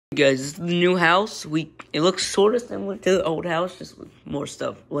Guys, this is the new house. It looks sort of similar to the old house, just with more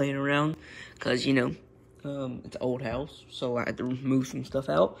stuff laying around. Cause it's an old house, so I had to move some stuff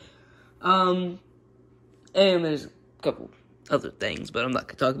out. And there's a couple other things, but I'm not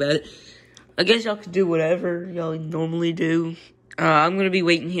gonna talk about it. I guess y'all can do whatever y'all normally do. I'm gonna be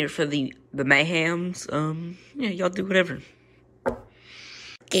waiting here for the mayhems. Yeah, y'all do whatever.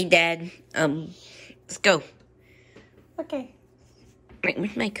 Okay, Dad. Let's go. Okay.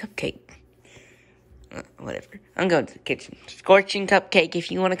 Where's my cupcake? Whatever. I'm going to the kitchen. Scorching cupcake. If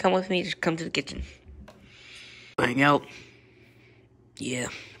you want to come with me, just come to the kitchen. Hang out. Yeah.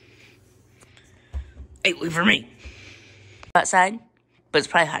 Hey, wait for me. Outside, but it's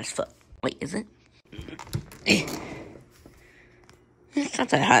probably hot as fuck. Wait, is it? It's not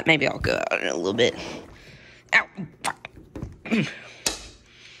that hot. Maybe I'll go out in a little bit. Ow! Fuck.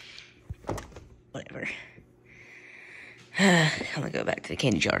 Whatever. I'm gonna go back to the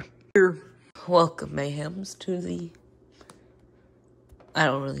candy jar. Welcome, mayhems, to the... I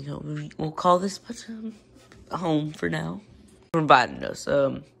don't really know what we'll call this, but a home for now. Providing us.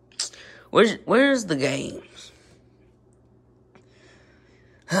 Where's the games?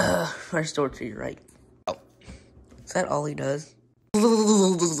 First door to your right. Oh, is that all he does?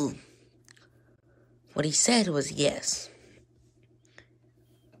 What he said was yes.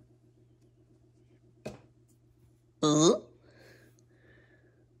 What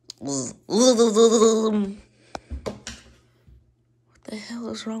the hell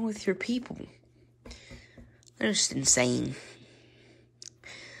is wrong with your people? They're just insane.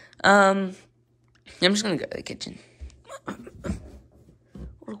 I'm just gonna go to the kitchen.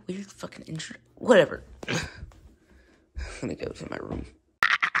 What a weird fucking intro. Whatever. I'm gonna go to my room.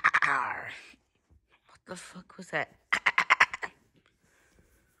 What the fuck was that?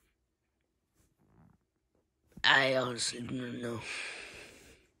 I honestly don't know.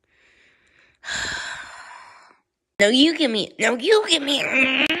 No, you give me. No, you give me.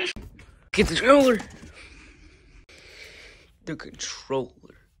 Get the controller. The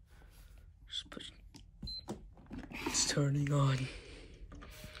controller. Just push. It's turning on.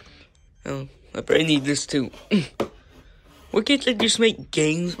 Oh, I probably need this too. Why can't they just make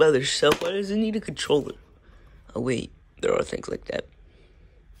games by themselves? Why does it need a controller? Oh wait, there are things like that.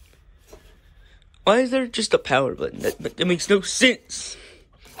 Why is there just a power button? That makes no sense.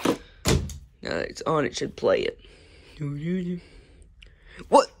 Now that it's on, it should play it.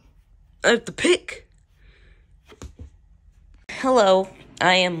 What? I have to pick. Hello,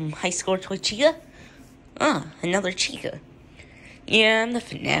 I am High Score Toy Chica. Another Chica. Yeah, I'm the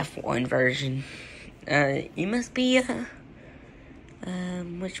Fnaf 1 version. You must be,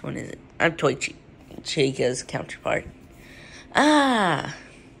 which one is it? I'm Toy Chica's counterpart.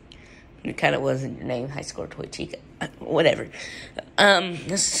 It kind of wasn't your name, High Score Toy Chica. Whatever.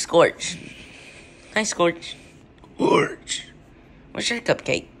 This is Scorch. Hi, Scorch. Scorch. Where's your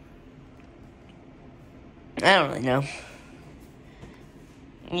cupcake? I don't really know.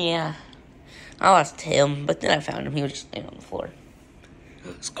 Yeah. I lost him, but then I found him. He was just laying on the floor.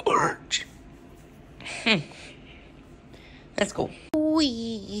 Scorch. That's cool. Wee.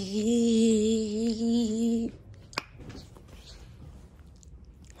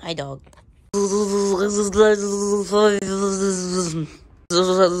 Hi, dog.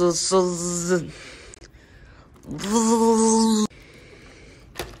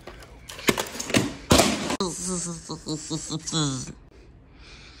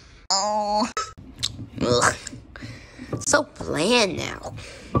 Oh. Ugh. So bland now.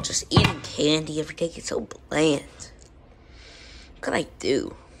 Just eating candy every day gets so bland. What can I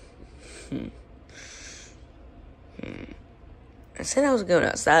do? I said I was going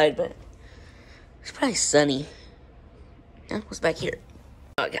outside, but it's probably sunny. What's back here?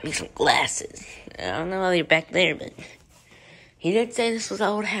 Oh, I got me some glasses. I don't know how they're back there, but he did say this was an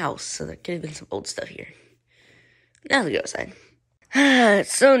old house, so there could have been some old stuff here. Now we go outside.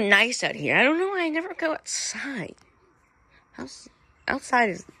 It's so nice out here. I don't know why I never go outside. Outside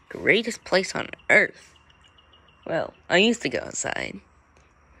is the greatest place on earth. Well, I used to go outside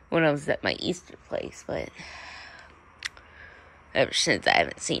when I was at my Easter place, but ever since I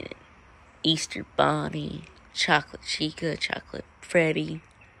haven't seen it. Easter Bonnie, Chocolate Chica, Chocolate Freddy.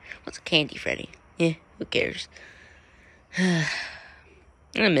 What's a Candy Freddy? Yeah, who cares? I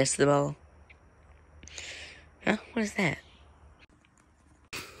miss them all. Huh? What is that?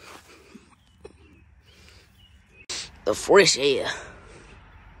 The fresh air.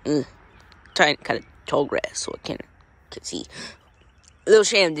 Trying to cut a tall grass so I can see. Little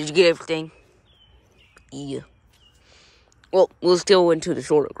Sham, did you get everything? Yeah. Well, we'll still into the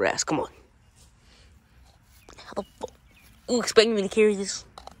shorter grass. Come on. How the fuck? You expecting me to carry this?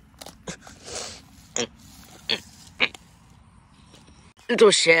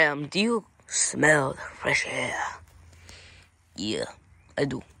 Little Sham, do you smell the fresh air? Yeah, I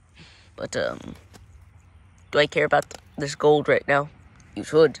do. But, do I care about this gold right now? You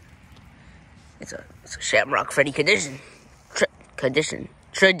should. It's a Shamrock Freddy condition. Tradition.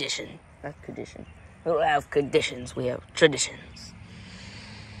 Not condition. We don't have conditions, we have traditions.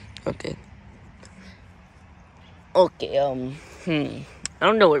 Okay. Okay, I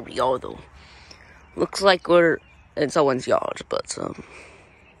don't know where we are, though. Looks like we're in someone's yard, but,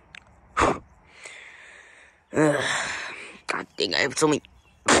 I think I have so many...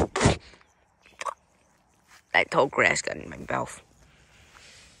 That tall grass got in my mouth.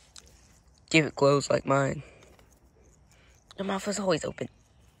 Give it closed like mine. Your mouth is always open.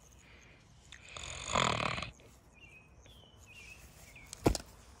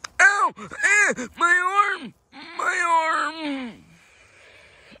 Ow! My arm! My arm!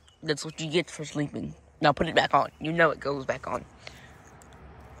 That's what you get for sleeping. Now put it back on. You know it goes back on.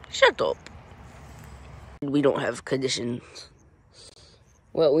 Shut up. We don't have conditions.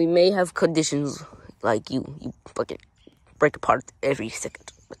 Well, we may have conditions like you. You fucking break apart every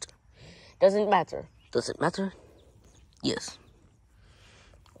second. But doesn't matter. Does it matter? Yes.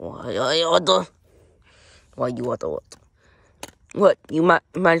 Why you want what? What? You might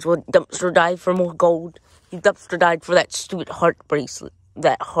as well dumpster dive for more gold. You dumpster dived for that stupid heart bracelet.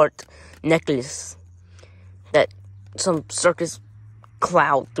 That heart necklace. That some circus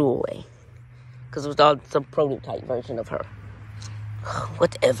clown threw away. Because it was on some prototype version of her.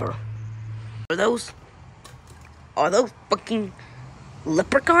 Whatever. Are those fucking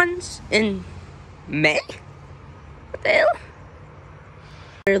leprechauns in May? What the hell?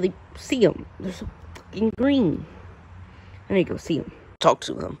 I barely see them. They're so fucking green. I need to go see them. Talk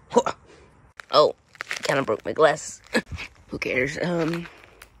to them. Oh, kind of broke my glasses. Who cares?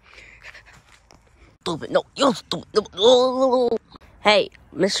 Stupid. No, you stupid. No. Hey,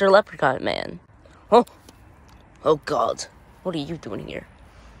 Mr. Leprechaun Man. Oh, God. What are you doing here?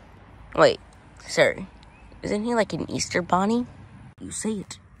 Wait, sir. Isn't he like an Easter bunny? You say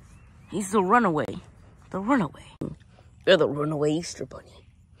it. He's the runaway. The runaway. You're the runaway Easter bunny.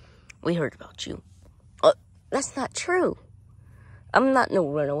 We heard about you. That's not true. I'm not no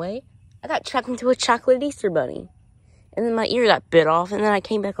runaway. I got trapped into a chocolate Easter bunny. And then my ear got bit off, and then I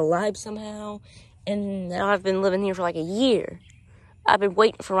came back alive somehow. And now I've been living here for like a year. I've been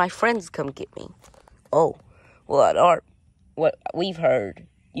waiting for my friends to come get me. Oh, well, what we've heard,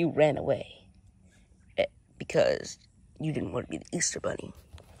 you ran away. Because you didn't want to be the Easter bunny.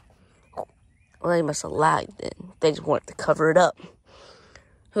 Well, they must have lied then. They just wanted to cover it up.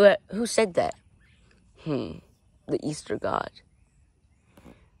 Who said that? The Easter god.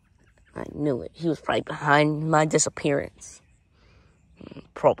 I knew it. He was probably behind my disappearance.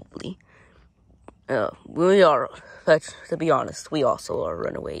 Probably. We are, but to be honest, we also are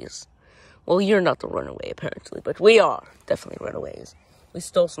runaways. Well, you're not the runaway, apparently, but we are definitely runaways. We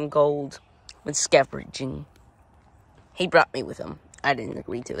stole some gold with scavenging. He brought me with him. I didn't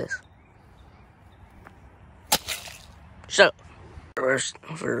agree to this. So, reverse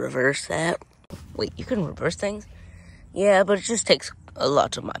that. Wait, you can reverse things? Yeah, but it just takes a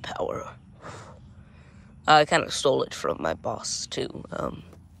lot of my power. I kind of stole it from my boss, too.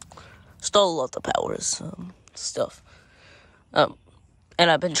 Stole a lot of powers, stuff. And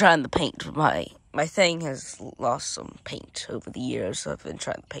I've been trying to paint. My thing has lost some paint over the years, so I've been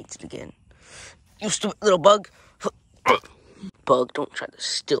trying to paint it again. You stupid little bug. Bug, don't try to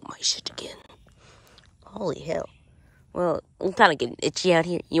steal my shit again. Holy hell. Well, I'm kind of getting itchy out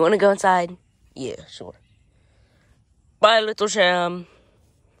here. You want to go inside? Yeah, sure. Bye, little Sham.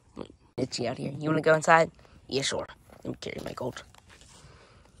 Itchy out here. You want to go inside? Yeah, sure. Let me carry my gold.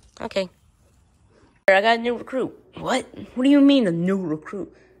 Okay. I got a new recruit. What? What do you mean a new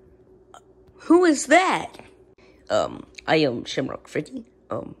recruit? Who is that? I am Shamrock Freddy.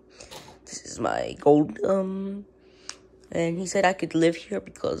 This is my gold, and he said I could live here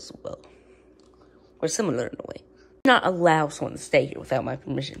because, well, we're similar in a way. Not allow someone to stay here without my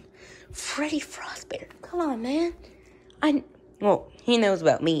permission. Freddy Frostbear, come on, man. Well, he knows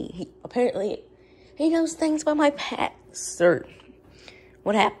about me. Apparently, he knows things about my past, or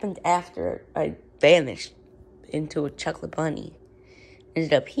what happened after I vanished into a chocolate bunny.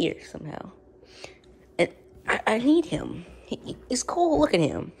 Ended up here somehow. And I need him. He's cool. Look at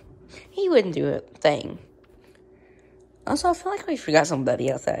him. He wouldn't do a thing. Also, I feel like we forgot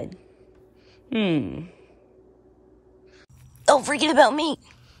somebody outside. Don't forget about me.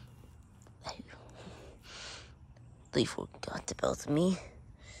 They forgot about me.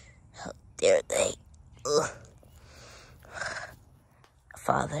 How dare they? Ugh.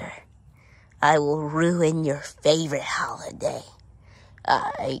 Father, I will ruin your favorite holiday.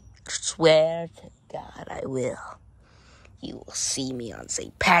 I swear to God I will. You will see me on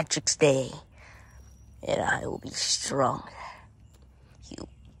St. Patrick's Day, and I will be stronger. You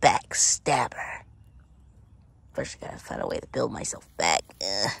backstabber. First, I gotta find a way to build myself back.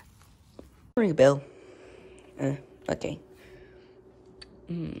 Ring a bell. Okay.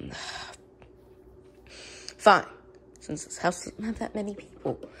 Fine. Since this house doesn't have that many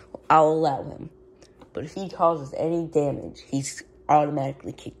people, I'll allow him. But if he causes any damage, he's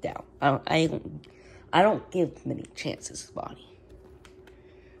automatically kicked out. I don't give many chances, Bonnie.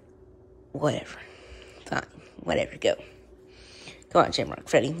 Whatever. Fine. Whatever. Go. Come on, Shamrock.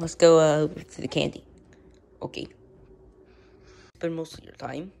 Freddy, let's go over to the candy. Okay. Spend most of your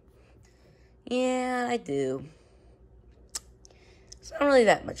time? Yeah, I do. It's not really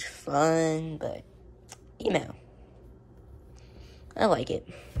that much fun, but, you know, I like it.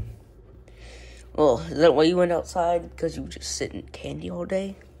 Well, is that why you went outside? Because you were just sitting candy all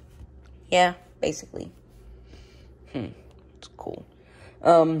day? Yeah, basically. It's cool.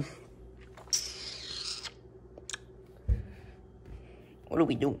 What do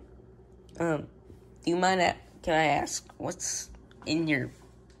we do? Do you mind, can I ask, what's in your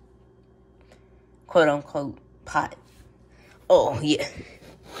quote-unquote pot? Oh, yeah.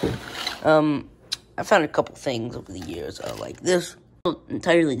 I found a couple things over the years, like this.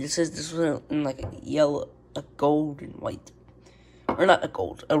 Entirely, this was in like a gold and white, or not a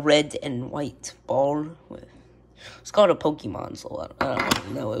gold, a red and white ball. It's called a Pokemon, so I don't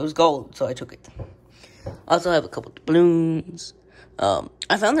really know. It was gold, so I took it. I also have a couple of balloons.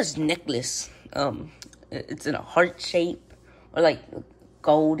 I found this necklace. It's in a heart shape, or like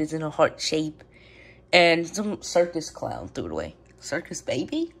gold is in a heart shape, and some circus clown threw it away. Circus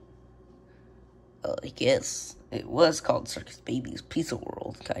Baby? I guess it was called Circus Baby's Pizza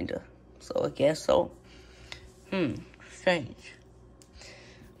World, kinda. So I guess so. Strange.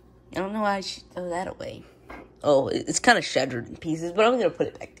 I don't know why I should throw that away. Oh, it's kind of shattered in pieces, but I'm gonna put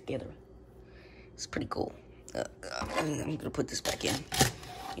it back together. It's pretty cool. I'm gonna put this back in.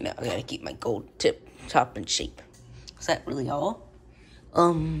 You know, I gotta keep my gold top in shape. Is that really all?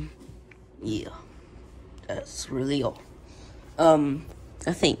 Yeah. That's really all.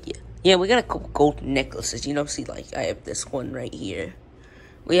 I think, yeah. Yeah, we got a couple gold necklaces. You know, see, like, I have this one right here.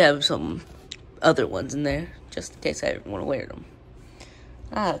 We have some other ones in there, just in case I ever want to wear them.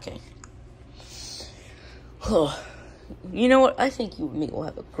 Okay. Oh, you know what? I think you and me will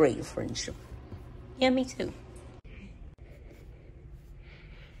have a great friendship. Yeah, me too.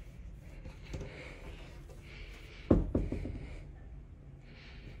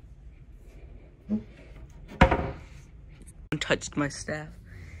 Touched my staff.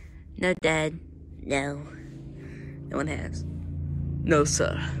 No, Dad. No. No one has. No,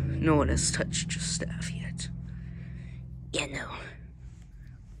 sir. No one has touched your staff yet. Yeah, no.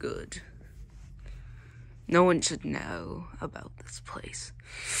 Good. No one should know about this place.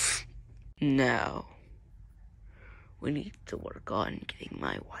 Now, we need to work on getting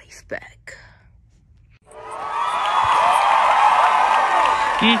my wife back.